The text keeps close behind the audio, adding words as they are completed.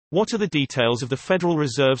What are the details of the Federal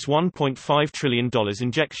Reserve's $1.5 trillion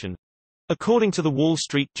injection? According to the Wall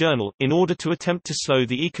Street Journal, in order to attempt to slow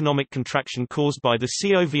the economic contraction caused by the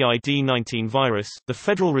COVID-19 virus, the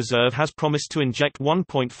Federal Reserve has promised to inject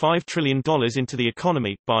 $1.5 trillion into the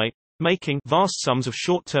economy, by making vast sums of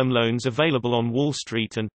short-term loans available on Wall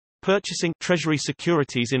Street and purchasing Treasury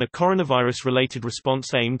securities in a coronavirus-related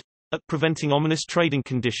response aimed at preventing ominous trading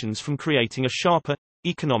conditions from creating a sharper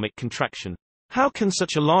economic contraction. How can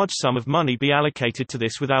such a large sum of money be allocated to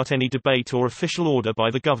this without any debate or official order by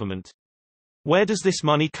the government? Where does this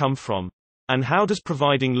money come from? And how does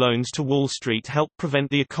providing loans to Wall Street help prevent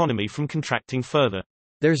the economy from contracting further?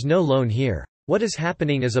 There's no loan here. What is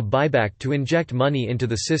happening is a buyback to inject money into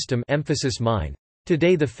the system, emphasis mine.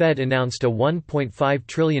 Today the Fed announced a $1.5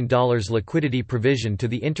 trillion liquidity provision to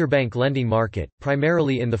the interbank lending market,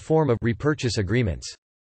 primarily in the form of repurchase agreements.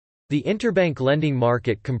 The interbank lending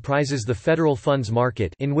market comprises the federal funds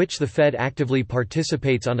market, in which the Fed actively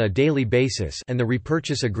participates on a daily basis, and the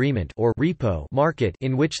repurchase agreement or repo market,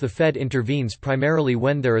 in which the Fed intervenes primarily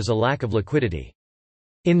when there is a lack of liquidity.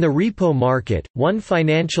 In the repo market, one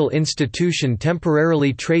financial institution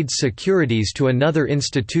temporarily trades securities to another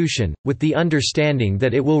institution, with the understanding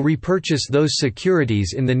that it will repurchase those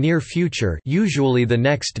securities in the near future, usually the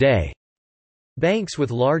next day. Banks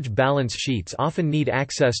with large balance sheets often need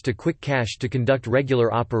access to quick cash to conduct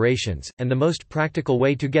regular operations, and the most practical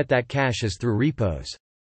way to get that cash is through repos.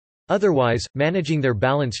 Otherwise, managing their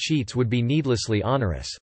balance sheets would be needlessly onerous.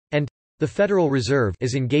 And the Federal Reserve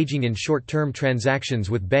is engaging in short-term transactions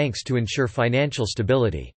with banks to ensure financial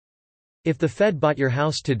stability. If the Fed bought your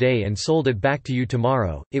house today and sold it back to you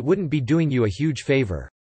tomorrow, it wouldn't be doing you a huge favor.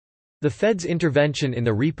 The Fed's intervention in the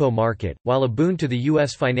repo market, while a boon to the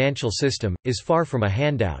U.S. financial system, is far from a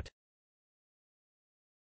handout.